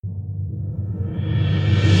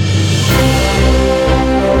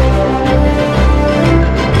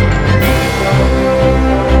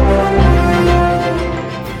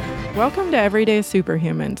Everyday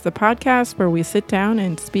Superhumans, the podcast where we sit down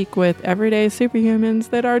and speak with everyday superhumans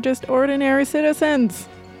that are just ordinary citizens.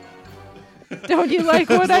 Don't you like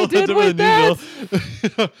what I did with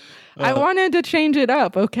that? I wanted to change it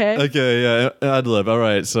up, okay? Okay, yeah, ad lib. All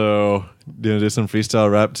right, so do you want to do some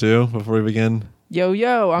freestyle rap too before we begin?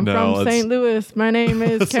 Yo, I'm from St. Louis. My name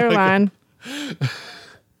is Caroline.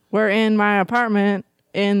 We're in my apartment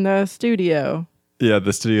in the studio. Yeah,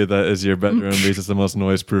 the studio that is your bedroom because it's the most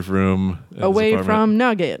noise-proof room. Away from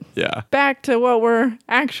Nugget. Yeah. Back to what we're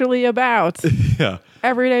actually about. Yeah.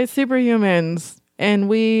 Everyday Superhumans. And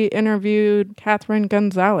we interviewed Catherine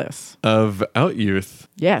Gonzalez. Of Out Youth.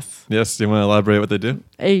 Yes. Yes, do you want to elaborate what they do?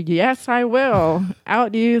 Yes, I will.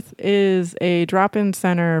 Out Youth is a drop-in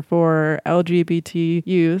center for LGBT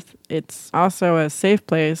youth. It's also a safe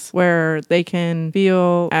place where they can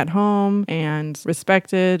feel at home and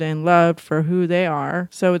respected and loved for who they are.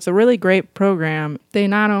 So it's a really great program. They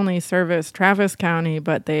not only service Travis County,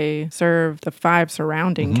 but they serve the 5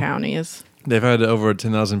 surrounding counties. They've had over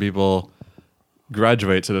 10,000 people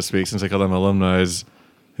graduate, so to speak, since I call them alumni,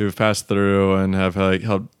 who've passed through and have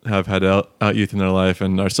had out youth in their life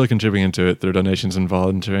and are still contributing to it through donations and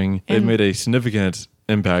volunteering. They've made a significant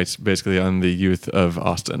impact basically on the youth of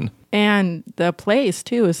Austin. And the place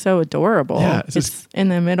too is so adorable. Yeah, it's in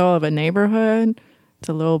the middle of a neighborhood. It's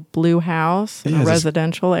a little blue house in a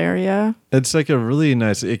residential area. It's like a really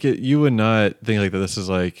nice, you would not think like that this is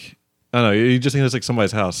like, I don't know, you just think it's like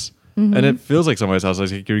somebody's house. Mm-hmm. And it feels like somebody's house,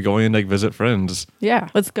 like you're going in like visit friends. Yeah,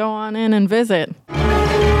 let's go on in and visit.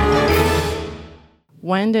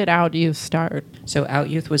 When did Out Youth start? So Out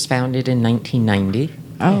Youth was founded in 1990.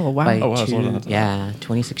 Oh, wow.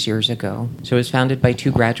 26 years ago. So it was founded by 2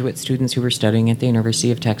 graduate students who were studying at the University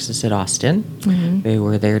of Texas at Austin. Mm-hmm. They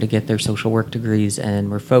were there to get their social work degrees and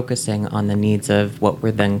were focusing on the needs of what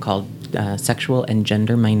were then called sexual and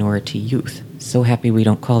gender minority youth. So happy we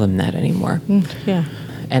don't call them that anymore. Yeah.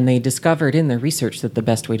 And they discovered in their research that the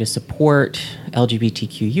best way to support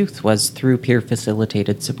LGBTQ youth was through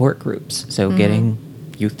peer-facilitated support groups. So getting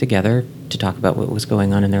youth together to talk about what was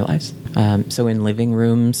going on in their lives. So in living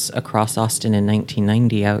rooms across Austin in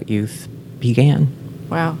 1990, Out Youth began.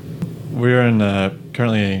 Wow. We're in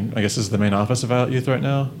currently, I guess this is the main office of Out Youth right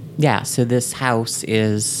now? Yeah, so this house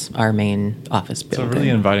is our main office building. It's a really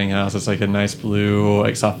inviting house. It's like a nice blue,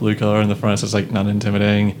 like soft blue color in the front. So it's like not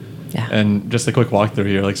intimidating. Yeah. And just a quick walkthrough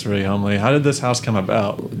here looks really homely. How did this house come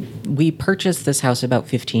about? We purchased this house about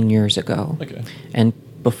 15 years ago. Okay. And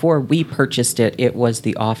before we purchased it, it was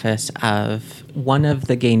the office of one of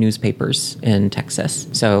the gay newspapers in Texas.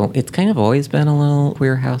 So it's kind of always been a little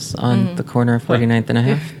queer house on the corner of 49th and a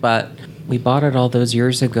half. But we bought it all those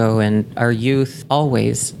years ago, and our youth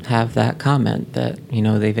always have that comment that, you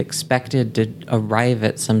know, they've expected to arrive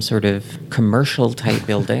at some sort of commercial type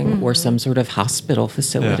building or some sort of hospital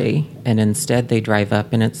facility. Yeah. And instead they drive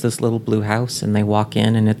up and it's this little blue house and they walk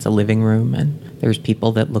in and it's a living room and there's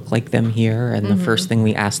people that look like them here. And the first thing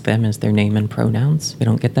we ask them is their name and pronouns. We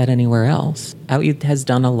don't get that anywhere else. Out Youth has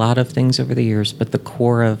done a lot of things over the years, but the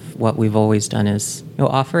core of what we've always done is, you know,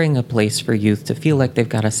 offering a place for youth to feel like they've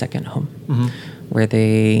got a second home. Where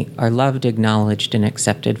they are loved, acknowledged, and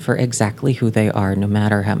accepted for exactly who they are, no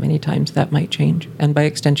matter how many times that might change. And by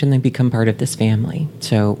extension, they become part of this family.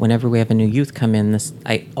 So whenever we have a new youth come in,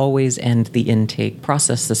 I always end the intake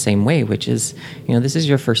process the same way, which is, you know, this is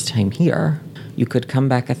your first time here. You could come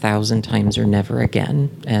back 1,000 times or never again,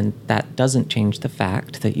 and that doesn't change the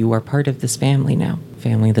fact that you are part of this family now.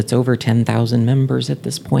 Family that's over 10,000 members at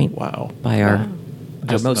this point. Wow. By our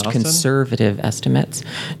most conservative estimates.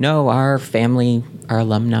 No, our family, our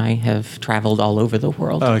alumni have traveled all over the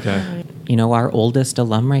world. Oh, okay. You know, our oldest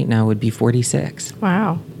alum right now would be 46.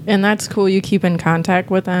 Wow. And that's cool. You keep in contact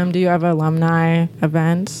with them. Do you have alumni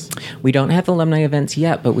events? We don't have alumni events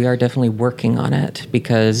yet, but we are definitely working on it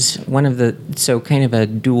because kind of a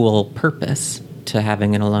dual purpose to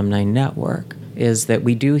having an alumni network is that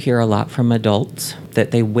we do hear a lot from adults that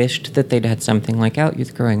they wished that they'd had something like Out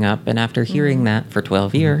Youth growing up. And after hearing that for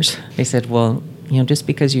 12 years, they said, well, you know, just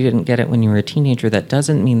because you didn't get it when you were a teenager, that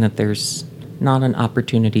doesn't mean that there's not an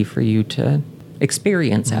opportunity for you to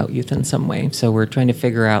experience Out Youth in some way. So we're trying to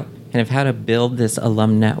figure out kind of how to build this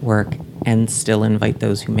alum network and still invite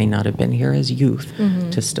those who may not have been here as youth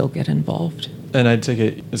to still get involved. And I take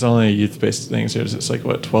it, it's only a youth-based thing, so it's like,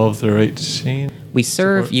 what, 12 through 18? We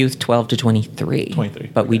serve support? youth 12 to 23. 23,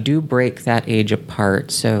 But we okay. do break that age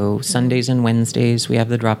apart. So Sundays and Wednesdays, we have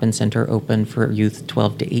the drop-in center open for youth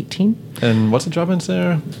 12 to 18. And what's the drop-in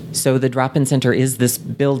center? So the drop-in center is this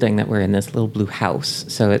building that we're in, this little blue house.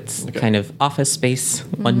 So it's Okay. kind of office space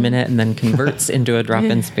 1 minute and then converts into a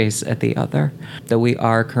drop-in space at the other. Though we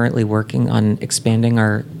are currently working on expanding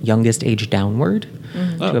our youngest age downward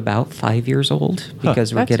to Oh. about 5 years old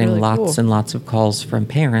because we're That's getting really lots cool. and lots of calls from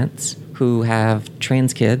parents who have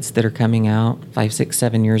trans kids that are coming out 5, 6,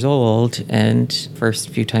 7 years old. And first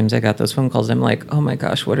few times I got those phone calls, I'm like, oh my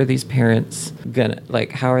gosh, what are these parents gonna,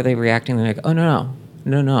 like, how are they reacting? They're like, oh, no,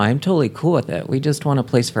 I'm totally cool with it. We just want a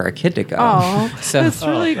place for our kid to go. Oh, So- that's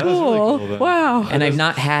really that's really cool. cool then. Wow. And I've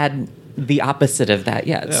not had the opposite of that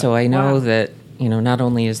yet. Yeah. So I know Wow. that, not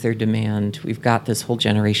only is there demand, we've got this whole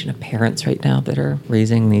generation of parents right now that are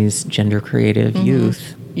raising these gender creative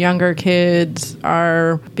youth. Younger kids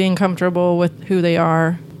are being comfortable with who they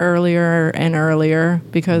are earlier and earlier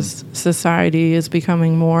because society is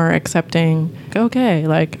becoming more accepting. Okay,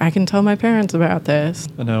 like I can tell my parents about this.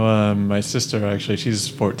 I know my sister, actually, she's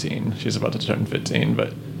 14. She's about to turn 15,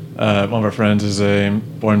 but one of her friends is a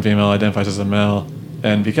born female, identifies as a male.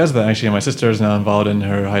 And because of that, actually, my sister is now involved in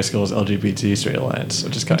her high school's LGBT Straight Alliance,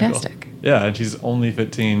 which is kind of cool. Fantastic. Yeah, and she's only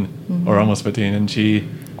 15 or almost 15, and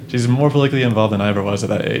she's more politically involved than I ever was at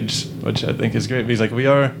that age, which I think is great. Because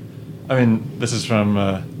like this is from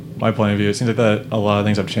my point of view. It seems like that a lot of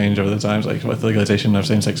things have changed over the times, like with legalization of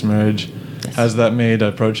same-sex marriage. Yes. Has that made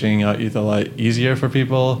approaching out youth a lot easier for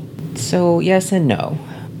people? So yes and no.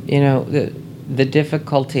 The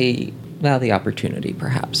difficulty, well, the opportunity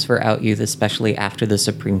perhaps for out youth, especially after the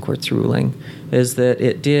Supreme Court's ruling, is that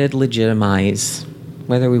it did legitimize,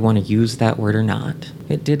 whether we want to use that word or not,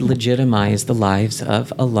 it did legitimize the lives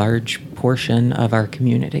of a large portion of our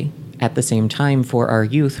community. At the same time, for our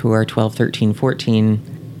youth who are 12, 13,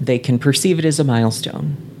 14, they can perceive it as a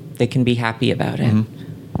milestone. They can be happy about it.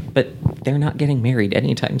 But they're not getting married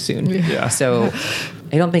anytime soon. Yeah. So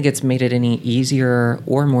I don't think it's made it any easier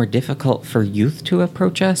or more difficult for youth to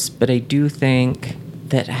approach us, but I do think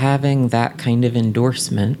that having that kind of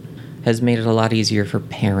endorsement has made it a lot easier for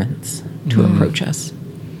parents to approach us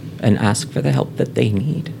and ask for the help that they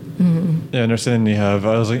need. Yeah, I understand you have,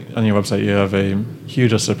 I was like, on your website, you have a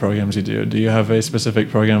huge list of programs you do. Do you have a specific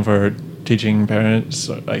program for teaching parents,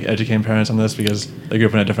 or, like educating parents on this because they grew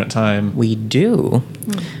up in a different time? We do.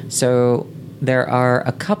 So there are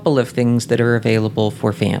a couple of things that are available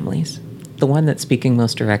for families. The one that's speaking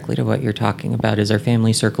most directly to what you're talking about is our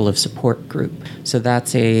Family Circle of Support group. So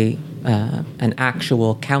that's an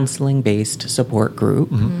actual counseling-based support group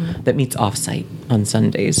that meets off-site on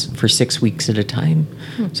Sundays for 6 weeks at a time.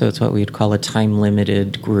 So it's what we'd call a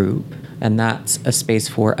time-limited group. And that's a space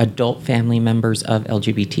for adult family members of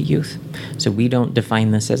LGBT youth. So we don't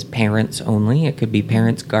define this as parents only. It could be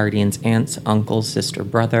parents, guardians, aunts, uncles, sister,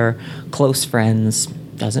 brother, close friends.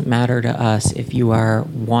 Doesn't matter to us if you are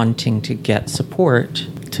wanting to get support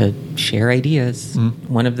to share ideas.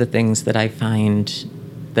 One of the things that I found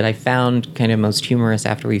kind of most humorous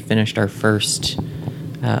after we finished our first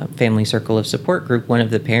Family Circle of Support group, one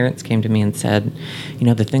of the parents came to me and said,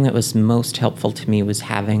 the thing that was most helpful to me was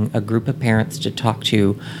having a group of parents to talk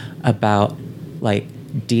to about like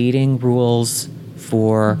dating rules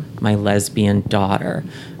for my lesbian daughter.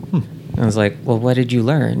 I was like, well, what did you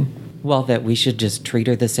learn? Well, that we should just treat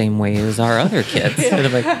her the same way as our other kids. And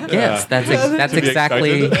I'm like, yes, that's To be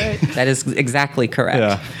exactly expected. that is exactly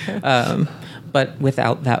correct. But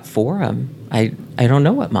without that forum, I don't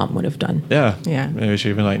know what mom would have done. Yeah. Yeah. Maybe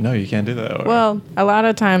she'd been like, no, you can't do that. Or, Well, a lot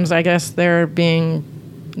of times, I guess they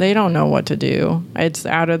don't know what to do. It's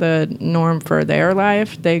out of the norm for their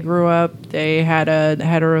life. They grew up, they had a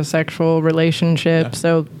heterosexual relationship, Yeah.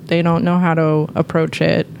 so they don't know how to approach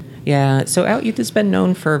it. Yeah, so Out Youth has been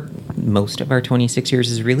known for most of our 26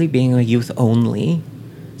 years as really being a youth-only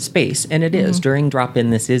space. And it is. During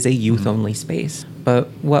drop-in, this is a youth-only space. But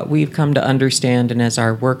what we've come to understand, and as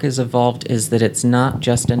our work has evolved, is that it's not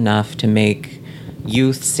just enough to make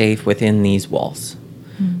youth safe within these walls.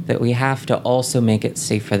 That we have to also make it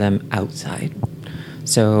safe for them outside.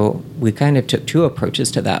 So we kind of took two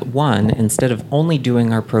approaches to that. One, instead of only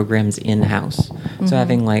doing our programs in-house, so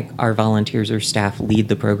having like our volunteers or staff lead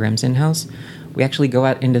the programs in-house, we actually go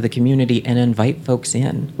out into the community and invite folks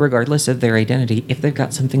in, regardless of their identity, if they've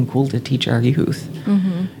got something cool to teach our youth.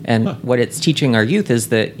 And what it's teaching our youth is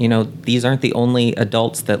that, these aren't the only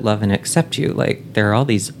adults that love and accept you. Like, there are all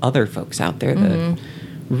these other folks out there that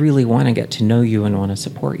really want to get to know you and want to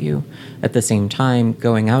support you. At the same time,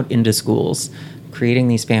 going out into schools, creating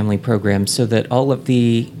these family programs so that all of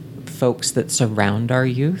the folks that surround our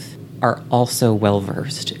youth are also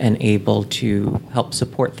well-versed and able to help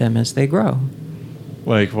support them as they grow.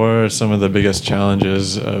 Like, what are some of the biggest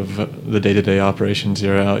challenges of the day-to-day operations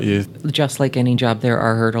here at Out Youth? Just like any job, there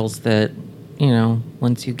are hurdles that,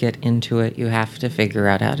 once you get into it, you have to figure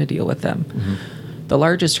out how to deal with them. Mm-hmm. The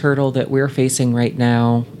largest hurdle that we're facing right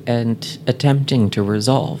now and attempting to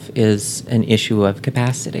resolve is an issue of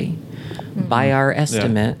capacity. Mm-hmm. By our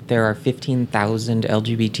estimate, there are 15,000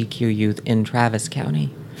 LGBTQ youth in Travis County.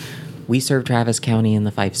 We serve Travis County and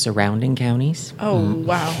the 5 surrounding counties. Oh,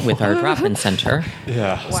 wow. With our drop-in center.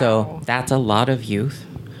 Yeah. Wow. So that's a lot of youth.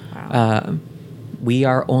 Wow. We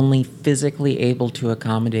are only physically able to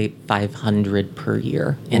accommodate 500 per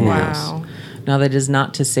year in-house. Wow. Now, that is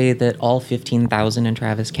not to say that all 15,000 in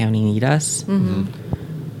Travis County need us.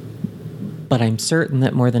 Mm-hmm. But I'm certain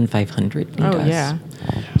that more than 500 need us. Oh, yeah.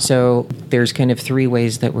 So there's kind of 3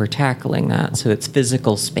 ways that we're tackling that. So it's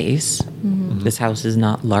physical space. Mm-hmm. This house is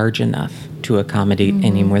not large enough to accommodate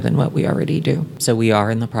any more than what we already do. So we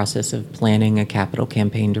are in the process of planning a capital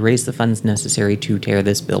campaign to raise the funds necessary to tear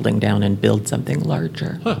this building down and build something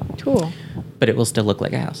larger. Huh. Cool. But it will still look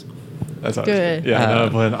like a house. That's Good. Yeah, now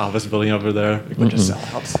put an office building over there. A bunch of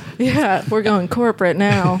sellouts. Yeah, we're going corporate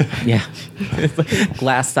now. Yeah.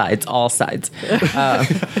 Glass sides, all sides. Yeah.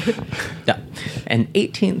 And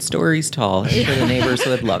 18 stories tall. I'm sure the neighbors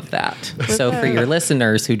would love that. So for your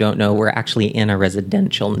listeners who don't know, we're actually in a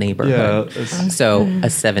residential neighborhood. Yeah. So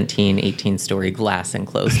a 18-story glass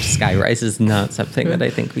enclosed skyrise is not something that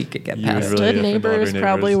I think we could get You past. really Good get from neighbors loving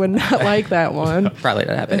probably neighbors. would not like that one. Probably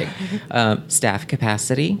not happening. Staff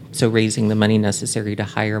capacity. So raising the money necessary to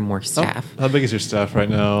hire more staff. How big is your staff right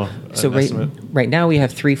now? So right now we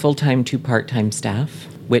have 3 full-time, 2 part-time staff,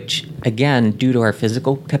 which again, due to our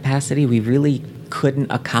physical capacity, we really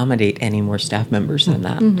couldn't accommodate any more staff members than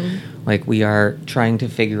that. Mm-hmm. Like we are trying to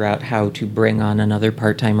figure out how to bring on another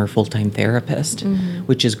part-time or full-time therapist,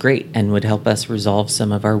 which is great and would help us resolve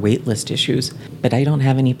some of our wait list issues. But I don't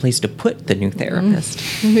have any place to put the new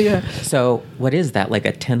therapist. Yeah. So what is that, like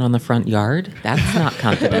a tent on the front yard? That's not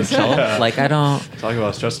confidential. Like I don't... Talk about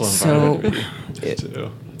a stressful So, environment.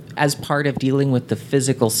 Too. As part of dealing with the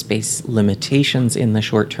physical space limitations in the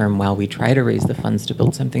short term while we try to raise the funds to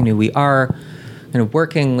build something new, we are kind of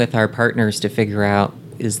working with our partners to figure out,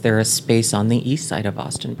 is there a space on the east side of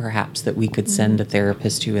Austin perhaps that we could send a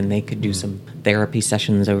therapist to and they could do some therapy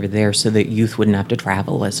sessions over there so that youth wouldn't have to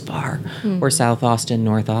travel as far? Or South Austin,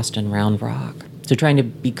 North Austin, Round Rock. So trying to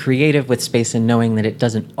be creative with space and knowing that it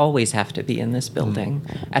doesn't always have to be in this building,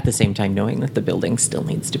 at the same time knowing that the building still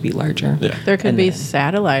needs to be larger. Yeah. There could And be then-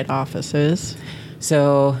 satellite offices.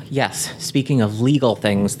 So, yes, speaking of legal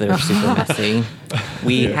things that are super messy,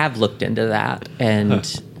 we have looked into that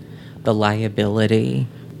and the liability,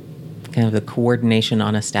 kind of the coordination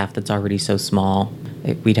on a staff that's already so small.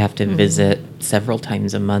 We'd have to visit several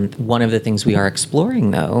times a month. One of the things we are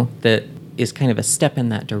exploring, though, that is kind of a step in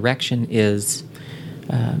that direction is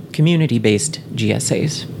community-based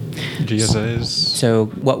GSAs. GSAs. So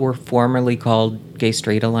what were formerly called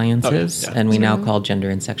gay-straight alliances, yeah. and we now call gender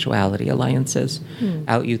and sexuality alliances.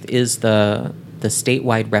 Out Youth is the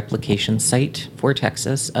statewide replication site for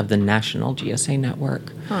Texas of the national GSA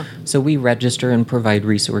network. So we register and provide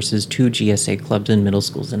resources to GSA clubs in middle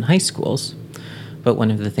schools and high schools. But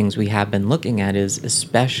one of the things we have been looking at is,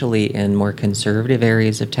 especially in more conservative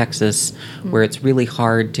areas of Texas, where it's really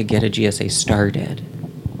hard to get a GSA started.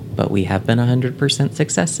 But we have been 100%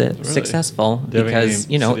 successful Do you have because,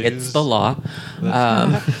 any it's cities? the law.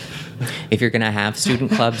 If you're going to have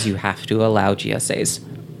student clubs, you have to allow GSAs,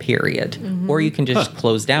 period. Or you can just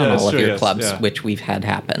close down Yeah, that's all of true, your yes, clubs, yeah. which we've had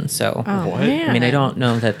happen. So, Oh, What? man. I mean, I don't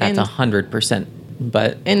know that that's And- 100%,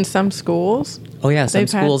 but In some schools, oh yeah, some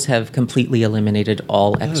They've had- schools have completely eliminated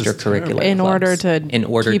all is extracurricular terrible. In order clubs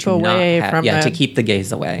to keep away from to the- keep the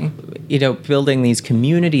gays away. Building these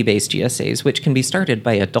community-based GSAs, which can be started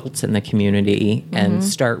by adults in the community and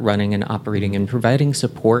start running and operating and providing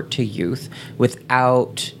support to youth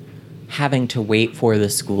without having to wait for the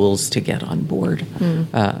schools to get on board.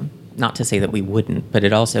 Not to say that we wouldn't, but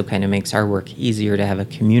it also kind of makes our work easier to have a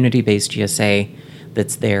community-based GSA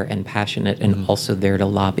that's there and passionate and also there to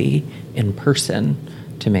lobby in person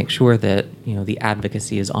to make sure that, the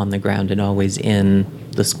advocacy is on the ground and always in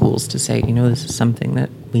the schools to say, this is something that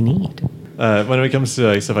we need. When it comes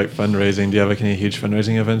to stuff like fundraising, do you have any huge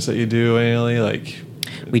fundraising events that you do annually?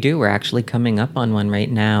 We do. We're actually coming up on one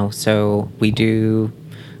right now. So we do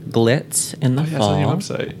Glitz in the Oh, yeah, it's fall. on your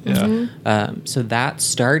website. Yeah. So that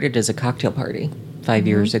started as a cocktail party 5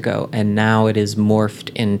 years ago, and now it is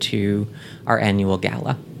morphed into our annual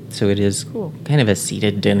gala. So it is kind of a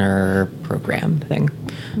seated dinner program thing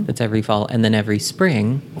that's every fall. And then every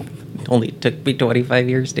spring, only took me 25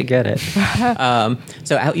 years to get it.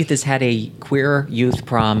 So Out Youth has had a queer youth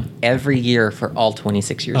prom every year for all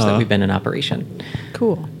 26 years that we've been in operation.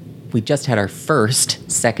 Cool. We just had our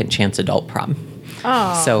first second chance adult prom.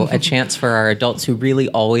 Oh. So a chance for our adults who really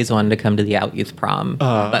always wanted to come to the Out Youth prom,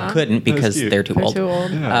 but couldn't because cute. they're too They're old. too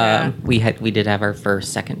old. Yeah. We did have our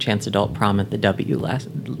first second chance adult prom at the W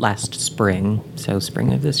last spring, so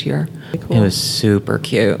spring of this year. Cool. It was super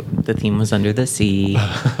cute. The theme was under the sea.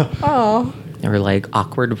 Oh, There were like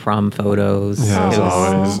awkward prom photos. Yeah, it, as was,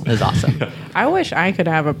 always. it was awesome. I wish I could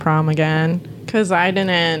have a prom again because I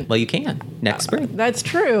didn't. Well, you can next spring. That's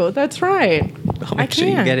true. That's right. I'll I make sure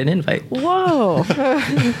you can. get an invite. Whoa.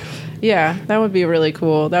 Yeah, that would be really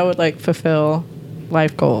cool. That would like fulfill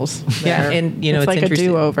life goals. Yeah, there. and, you know, it's like a interesting.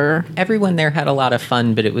 do-over. Everyone there had a lot of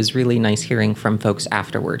fun, but it was really nice hearing from folks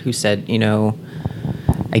afterward who said, you know,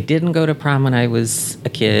 I didn't go to prom when I was a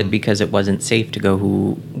kid because it wasn't safe to go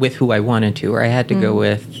with who I wanted to, or I had to go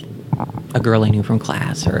with a girl I knew from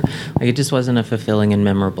class, or like it just wasn't a fulfilling and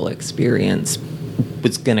memorable experience.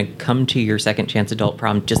 Was gonna come to your second chance adult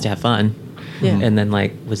prom just to have fun, Yeah. and then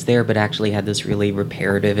like was there, but actually had this really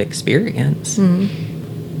reparative experience.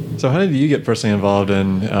 So how did you get personally involved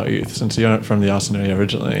in Out Youth, since you aren't from the Austin area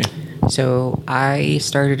originally? So I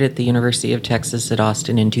started at the University of Texas at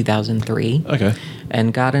Austin in 2003. Okay.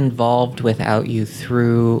 And got involved with Out Youth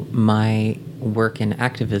through my work in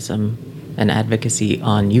activism and advocacy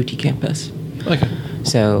on UT campus. Okay.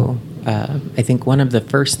 So I think one of the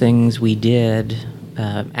first things we did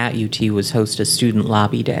at UT was host a student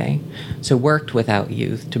lobby day. So worked with Out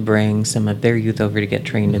Youth to bring some of their youth over to get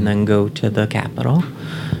trained and then go to the Capitol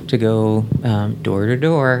to go door to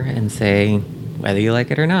door and say, whether you like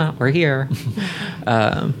it or not, we're here.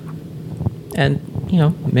 And, you know,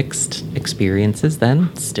 mixed experiences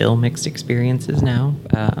then, still mixed experiences now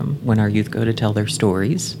when our youth go to tell their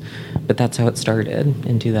stories. But that's how it started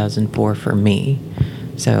in 2004 for me.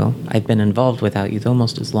 So I've been involved with Out Youth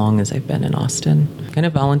almost as long as I've been in Austin. Kind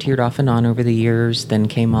of volunteered off and on over the years, then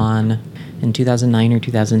came on in 2009 or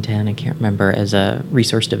 2010, I can't remember, as a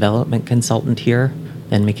resource development consultant here.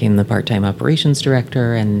 Then became the part-time operations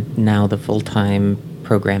director and now the full-time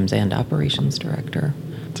programs and operations director.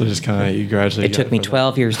 So just kind of you gradually. It took me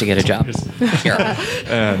 12 years to get a job here.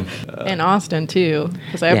 And In Austin too,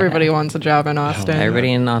 because everybody wants a job in Austin.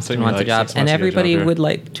 Everybody in Took Austin me wants like a job, 6 and months to get a job everybody here. would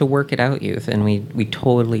like to work at Out Youth, and we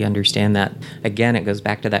totally understand that. Again, it goes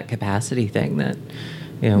back to that capacity thing that,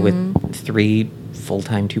 you know, with 3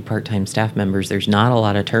 full-time, 2 part-time staff members, there's not a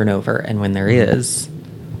lot of turnover, and when there is,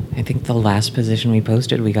 I think the last position we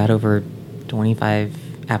posted, we got over 25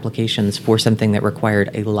 applications for something that required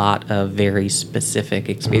a lot of very specific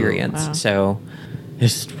experience. Wow. So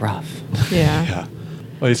it's rough. Yeah. Yeah.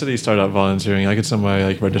 Well, you said you started out volunteering. I could somebody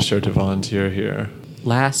like register to volunteer here.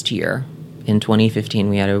 Last year, in 2015,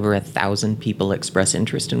 we had over 1,000 people express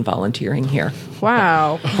interest in volunteering here.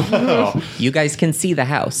 Wow. You guys can see the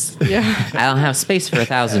house. Yeah. I don't have space for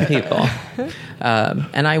 1,000 people.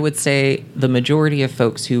 And I would say the majority of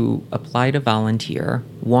folks who apply to volunteer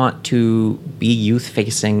want to be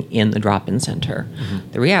youth-facing in the drop-in center.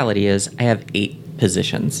 The reality is I have 8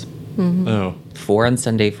 positions. Oh. 4 on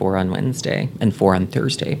Sunday, 4 on Wednesday, and 4 on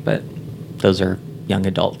Thursday. But those are young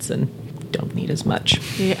adults and don't need as much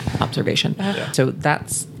observation. So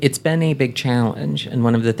it's been a big challenge. And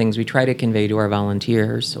one of the things we try to convey to our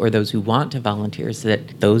volunteers or those who want to volunteer is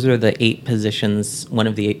that those are the 8 positions, one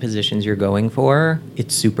of the 8 positions you're going for.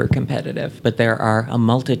 It's super competitive. But there are a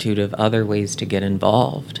multitude of other ways to get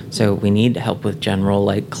involved. So we need help with general,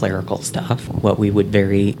 like clerical stuff, what we would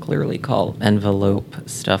very clearly call envelope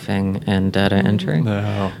stuffing and data entry,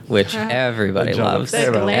 No. which everybody The job loves. The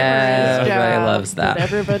Everybody glamorous Everybody job loves that.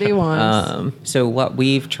 everybody wants. So what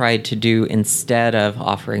we've tried to do instead of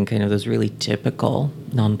offering kind of those really typical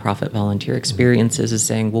nonprofit volunteer experiences is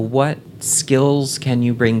saying, well, what skills can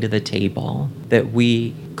you bring to the table that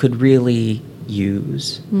we could really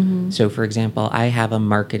use? So for example, I have a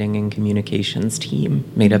marketing and communications team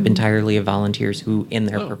made up entirely of volunteers who in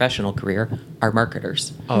their professional career are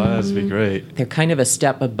marketers. Oh, that'd be great. They're kind of a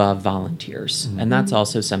step above volunteers. And that's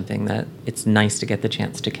also something that it's nice to get the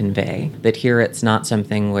chance to convey. That here it's not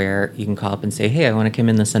something where you can call up and say, hey, I want to come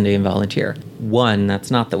in this Sunday and volunteer. One, that's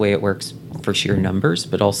not the way it works for sheer numbers,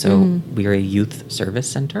 but also we're a youth service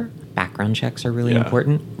center. Background checks are really Yeah.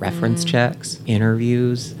 important. Reference checks,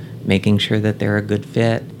 interviews, making sure that they're a good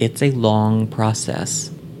fit. It's a long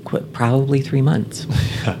process. probably 3 months.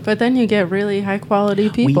 But then you get really high quality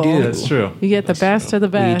people. do. That's true. You get the best of the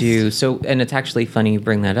We best. do. So, and it's actually funny you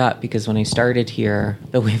bring that up because when I started here,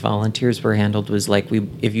 the way volunteers were handled was like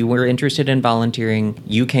if you were interested in volunteering,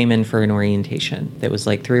 you came in for an orientation that was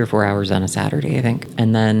like 3 or 4 hours on a Saturday, I think.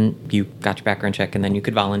 And then you got your background check and then you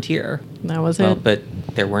could volunteer. That was Well, it. but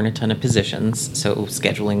there weren't a ton of positions, so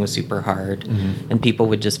scheduling was super hard and people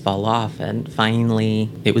would just fall off. And finally,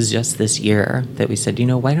 it was just this year that we said,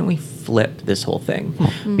 why don't we flip this whole thing?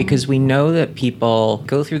 Because we know that people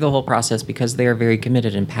go through the whole process because they are very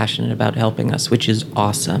committed and passionate about helping us, which is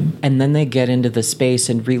awesome. And then they get into the space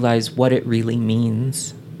and realize what it really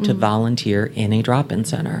means to volunteer in a drop-in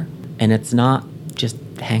center. And it's not just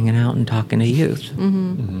hanging out and talking to youth.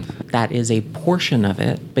 That is a portion of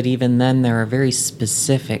it, but even then there are very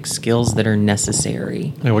specific skills that are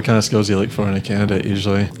necessary. Hey, what kind of skills do you look for in a candidate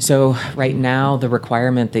usually? So right now the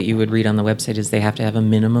requirement that you would read on the website is they have to have a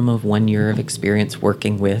minimum of 1 year of experience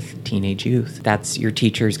working with teenage youth. That's your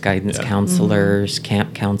teachers, guidance counselors,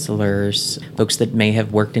 camp counselors, folks that may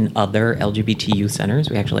have worked in other LGBT youth centers.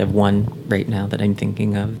 We actually have one right now that I'm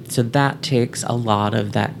thinking of. So that takes a lot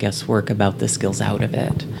of that guesswork about the skills out of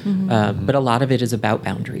it. But a lot of it is about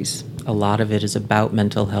boundaries. A lot of it is about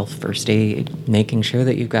mental health first aid, making sure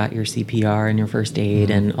that you've got your CPR and your first aid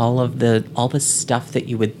and all the stuff that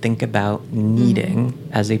you would think about needing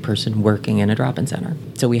as a person working in a drop-in center.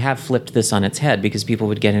 So we have flipped this on its head because people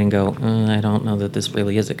would get in and go, I don't know that this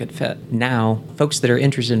really is a good fit. Now, folks that are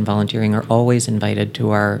interested in volunteering are always invited to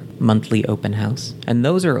our monthly open house. And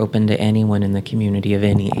those are open to anyone in the community of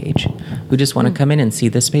any age who just want to come in and see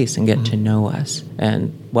the space and get to know us.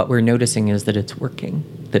 And what we're noticing is that it's working,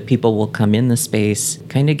 that people will come in the space,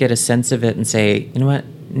 kind of get a sense of it and say, you know what?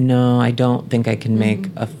 No, I don't think I can make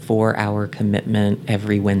a 4-hour commitment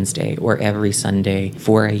every Wednesday or every Sunday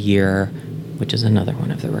for a year, which is another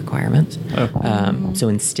one of the requirements. So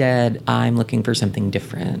instead, I'm looking for something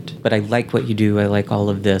different. But I like what you do. I like all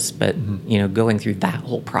of this. But, going through that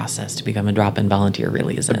whole process to become a drop-in volunteer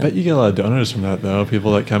really isn't I bet you get a lot of donors from that, though.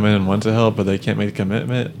 People that come in and want to help, but they can't make the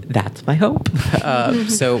commitment. That's my hope.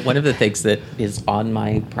 So one of the things that is on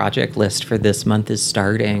my project list for this month is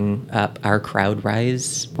starting up our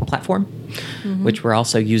CrowdRise platform, which we're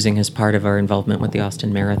also using as part of our involvement with the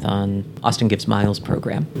Austin Marathon, Austin Gives Miles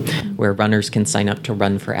program, where runners can sign up to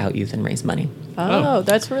run for Out Youth and raise money. Oh,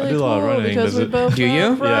 that's I really do a lot of cool running. because Does we it- both Do you?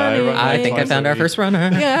 love Yeah, I running. run I think I twice found a our week. first runner.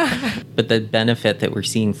 Yeah. But the benefit that we're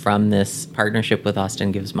seeing from this partnership with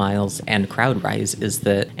Austin Gives Miles and CrowdRise is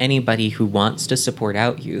that anybody who wants to support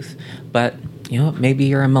Out Youth, but maybe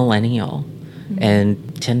you're a millennial and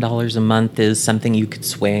 $10 a month is something you could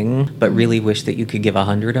swing, but really wish that you could give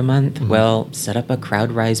 $100 a month. Well, set up a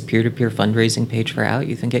CrowdRise peer-to-peer fundraising page for Out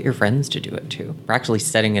Youth and get your friends to do it too. We're actually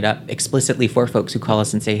setting it up explicitly for folks who call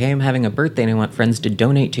us and say, hey, I'm having a birthday and I want friends to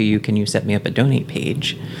donate to you. Can you set me up a donate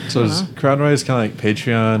page? So is CrowdRise kind of like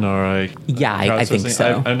Patreon or like Yeah, I think crowdsourcing?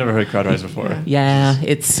 so. I've never heard CrowdRise before. Yeah,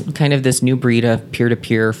 it's kind of this new breed of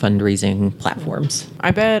peer-to-peer fundraising platforms.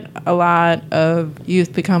 I bet a lot of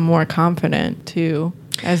youth become more confident too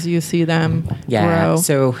as you see them grow.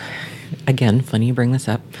 So again, funny you bring this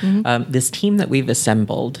up. This team that we've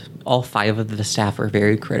assembled, all 5 of the staff are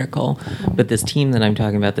very critical, but this team that I'm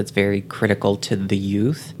talking about that's very critical to the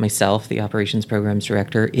youth, myself, the operations programs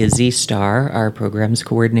director, Izzy Starr, our programs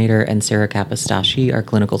coordinator, and Sarah Capostaci, our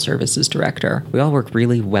clinical services director. We all work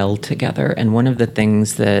really well together, and one of the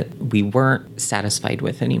things that we weren't satisfied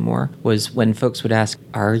with anymore was when folks would ask,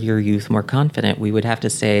 are your youth more confident? We would have to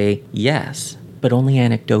say yes, but only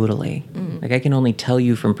anecdotally. Like I can only tell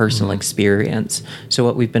you from personal experience. So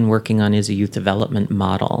what we've been working on is a youth development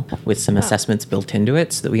model with some assessments built into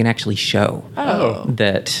it so that we can actually show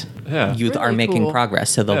that Yeah. youth are Really making cool.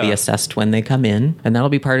 progress. So they'll be Yeah. assessed when they come in, and that'll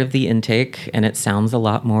be part of the intake. And it sounds a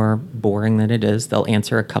lot more boring than it is. They'll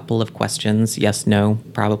answer a couple of questions, yes, no,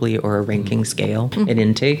 probably, or a ranking scale at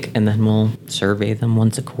intake, and then we'll survey them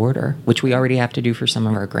once a quarter, which we already have to do for some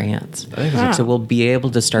of our grants. Wow. So we'll be able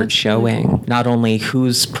to start showing not only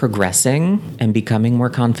who's progressing and becoming more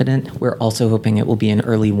confident, we're also hoping it will be an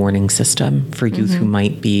early warning system for youth who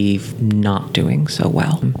might be not doing so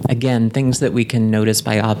well. Again, things that we can notice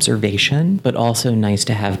by observation, but also nice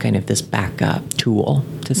to have kind of this backup tool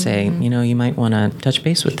to say, you might want to touch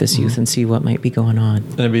base with this youth and see what might be going on.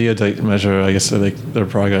 And it'd be good to like, measure, I guess, like their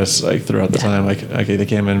progress like throughout the time. Like, okay, they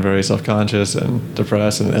came in very self-conscious and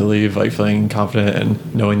depressed, and they leave like feeling confident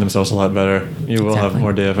and knowing themselves a lot better. You will have Exactly.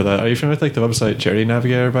 more data for that. Are you familiar with like the website Charity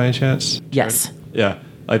Navigator by any chance? Yes. Yeah,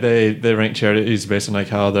 like they rank charities based on like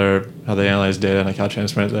how they analyze data and like how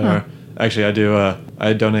transparent they are. Actually, I do.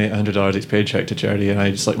 I donate $100 each paycheck to charity, and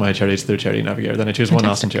I select my charities through Charity Navigator. Then I choose one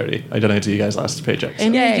Austin charity. I donate to you guys last paycheck. So.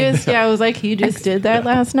 And Yay. you just, I was like, he just did that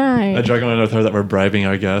last night. I drag on with her that we're bribing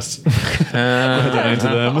our guests. Donating to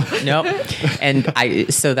them. Nope.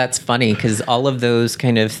 And so that's funny because all of those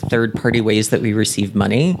kind of third-party ways that we receive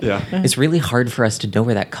money, Yeah. it's really hard for us to know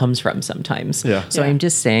where that comes from sometimes. Yeah. So Yeah. I'm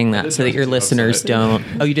just saying that did so that go your to the listeners website. don't.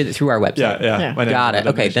 Oh, you did it through our website. Yeah. My name's Got on it. the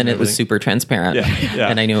Okay, then donation it was and super transparent. Yeah.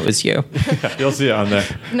 And I knew it was you. everything. You'll see it on there.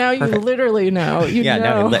 Now you literally know. You Yeah,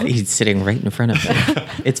 know. no, he's sitting right in front of me.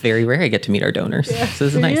 It's very rare I get to meet our donors. So this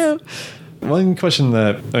is For nice. you. One question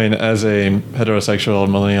that, I mean, as a heterosexual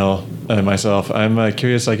millennial myself, I'm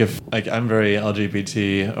curious, like, if, like, I'm very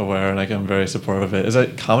LGBT aware and, like, I'm very supportive of it. Is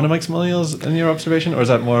that common amongst millennials in your observation, or is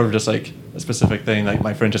that more of just, like, a specific thing, like,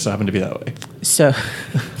 my friend just happened to be that way? So,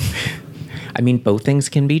 I mean, both things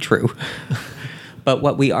can be true. But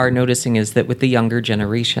what we are noticing is that with the younger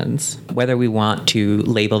generations, whether we want to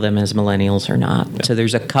label them as millennials or not, so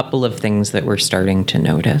there's a couple of things that we're starting to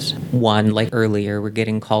notice. One, like earlier, we're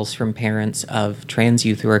getting calls from parents of trans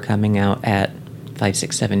youth who are coming out at 5,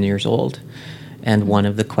 6, 7 years old. And one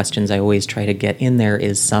of the questions I always try to get in there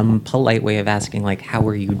is some polite way of asking, like, how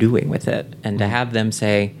are you doing with it? And to have them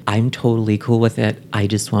say, I'm totally cool with it. I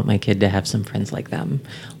just want my kid to have some friends like them.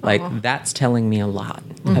 Like, that's telling me a lot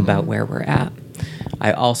about where we're at.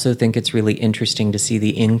 I also think it's really interesting to see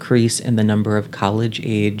the increase in the number of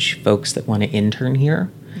college-age folks that want to intern here.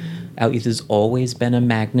 Out Youth has always been a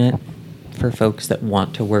magnet for folks that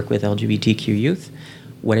want to work with LGBTQ youth.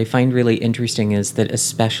 What I find really interesting is that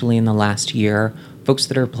especially in the last year, folks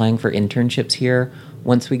that are applying for internships here,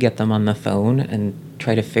 once we get them on the phone and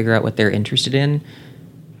try to figure out what they're interested in,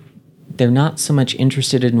 they're not so much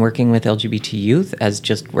interested in working with LGBT youth as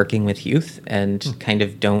just working with youth and kind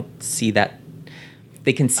of don't see that.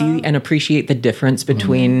 They can see and appreciate the difference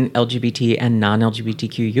between LGBT and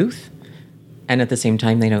non-LGBTQ youth. And at the same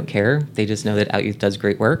time, they don't care. They just know that Out Youth does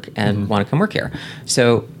great work and want to come work here.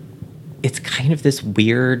 So it's kind of this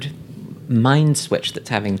weird mind switch that's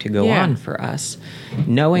having to go on for us,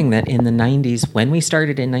 knowing that in the 90s, when we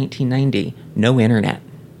started in 1990, no internet.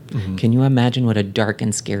 Can you imagine what a dark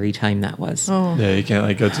and scary time that was? Oh. Yeah, you can't,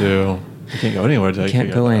 like, you can't go anywhere. To, like, Can't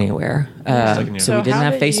figure go it out. anywhere. Stuck in your So head. we didn't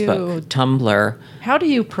how have did Facebook, you- Tumblr. How do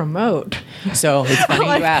you promote? So it's funny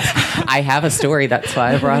you ask. I have a story. That's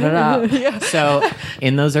why I brought it up. So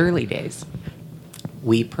in those early days,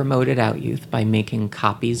 we promoted Out Youth by making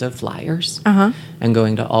copies of flyers and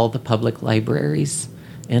going to all the public libraries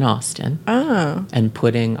in Austin Oh. and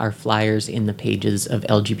putting our flyers in the pages of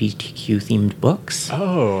LGBTQ themed books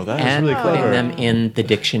Oh, that is and really putting clever. them in the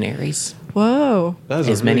dictionaries. Whoa. That is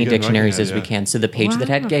a As really many good dictionaries marketing as we idea. can. So the page that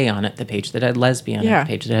had Wow. gay on it, the page that had lesbian on it, Yeah. the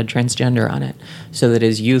page that had transgender on it. So that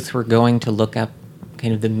as youth were going to look up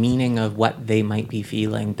kind of the meaning of what they might be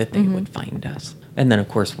feeling, that they would find us. And then, of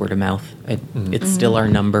course, word of mouth. It's still our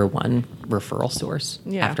number one referral source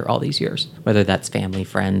Yeah. after all these years. Whether that's family,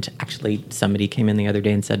 friend. Actually, somebody came in the other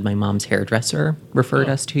day and said, my mom's hairdresser referred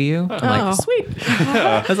us to you. I'm Oh. like, sweet.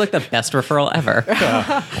 That was like the best referral ever.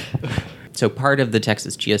 So part of the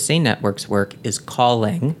Texas GSA Network's work is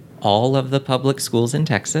calling all of the public schools in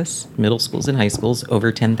Texas, middle schools and high schools,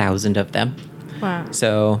 over 10,000 of them. Wow.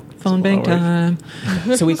 So phone bank lot of time.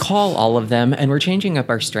 So we call all of them, and we're changing up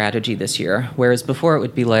our strategy this year. Whereas before it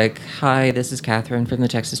would be like, hi, this is Catherine from the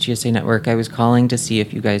Texas GSA Network. I was calling to see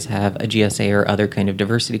if you guys have a GSA or other kind of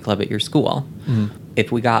diversity club at your school.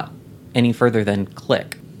 If we got any further than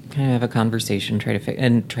click, kind of have a conversation, try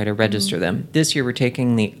to register them. This year we're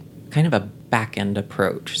taking the kind of a back-end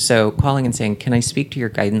approach. So calling and saying, can I speak to your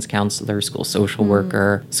guidance counselor, school social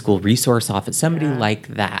worker, school resource office, somebody like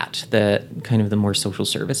that, the kind of the more social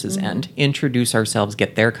services end, introduce ourselves,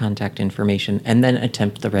 get their contact information, and then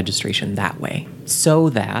attempt the registration that way so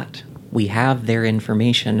that we have their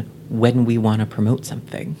information when we want to promote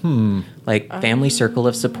something. Like Family Circle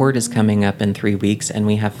of Support is coming up in 3 weeks and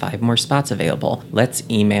we have 5 more spots available. Let's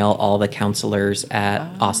email all the counselors at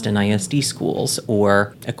Austin ISD schools,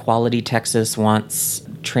 or Equality Texas wants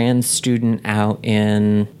trans student out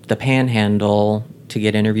in the Panhandle to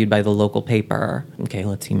get interviewed by the local paper. Okay,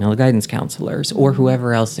 let's email the guidance counselors or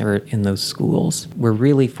whoever else are in those schools. We're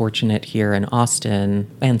really fortunate here in Austin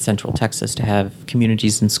and Central Texas to have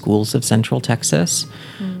communities and schools of Central Texas,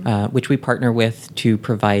 which we partner with to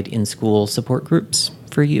provide in-school support groups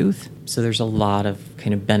for youth. So there's a lot of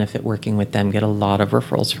kind of benefit working with them, get a lot of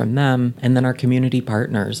referrals from them. And then our community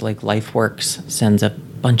partners like LifeWorks sends a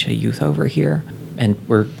bunch of youth over here. And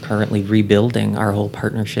we're currently rebuilding our whole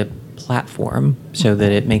partnership platform so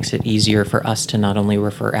that it makes it easier for us to not only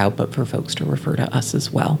refer out, but for folks to refer to us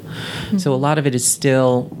as well. So a lot of it is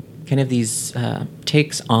still kind of these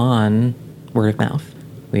takes on word of mouth.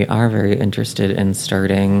 We are very interested in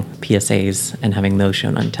starting PSAs and having those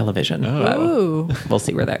shown on television. Ooh. We'll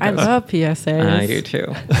see where that goes. I love PSAs. I do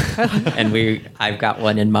too. And I've got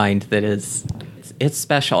one in mind that it's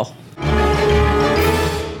special.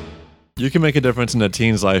 You can make a difference in a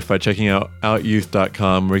teen's life by checking out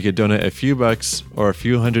outyouth.com, where you can donate a few bucks or a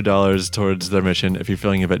few $100s towards their mission if you're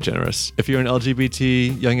feeling a bit generous. If you're an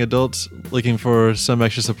LGBT young adult looking for some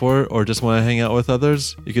extra support or just want to hang out with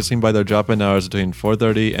others, you can swing by their drop-in hours between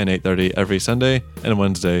 4:30 and 8:30 every Sunday and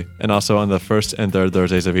Wednesday, and also on the first and third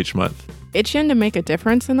Thursdays of each month. Itching to make a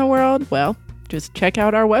difference in the world? Well, just check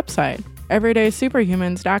out our website,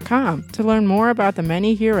 everydaysuperhumans.com, to learn more about the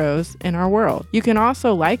many heroes in our world. You can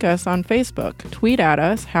also like us on Facebook, tweet at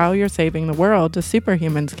us how you're saving the world to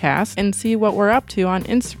Superhumans Cast, and see what we're up to on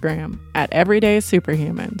Instagram at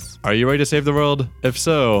everydaysuperhumans. Are you ready to save the world? If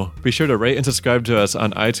so, be sure to rate and subscribe to us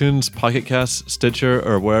on iTunes, Pocket Casts, Stitcher,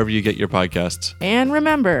 or wherever you get your podcasts. And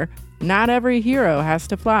remember, not every hero has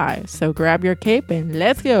to fly, so grab your cape and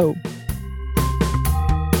let's go.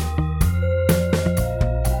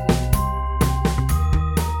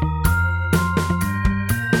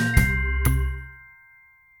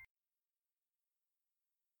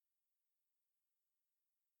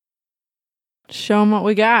 Show them what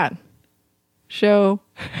we got. Show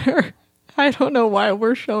her. I don't know why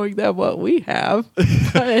we're showing them what we have,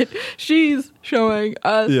 but she's showing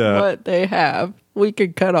us what they have. We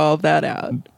can cut all of that out.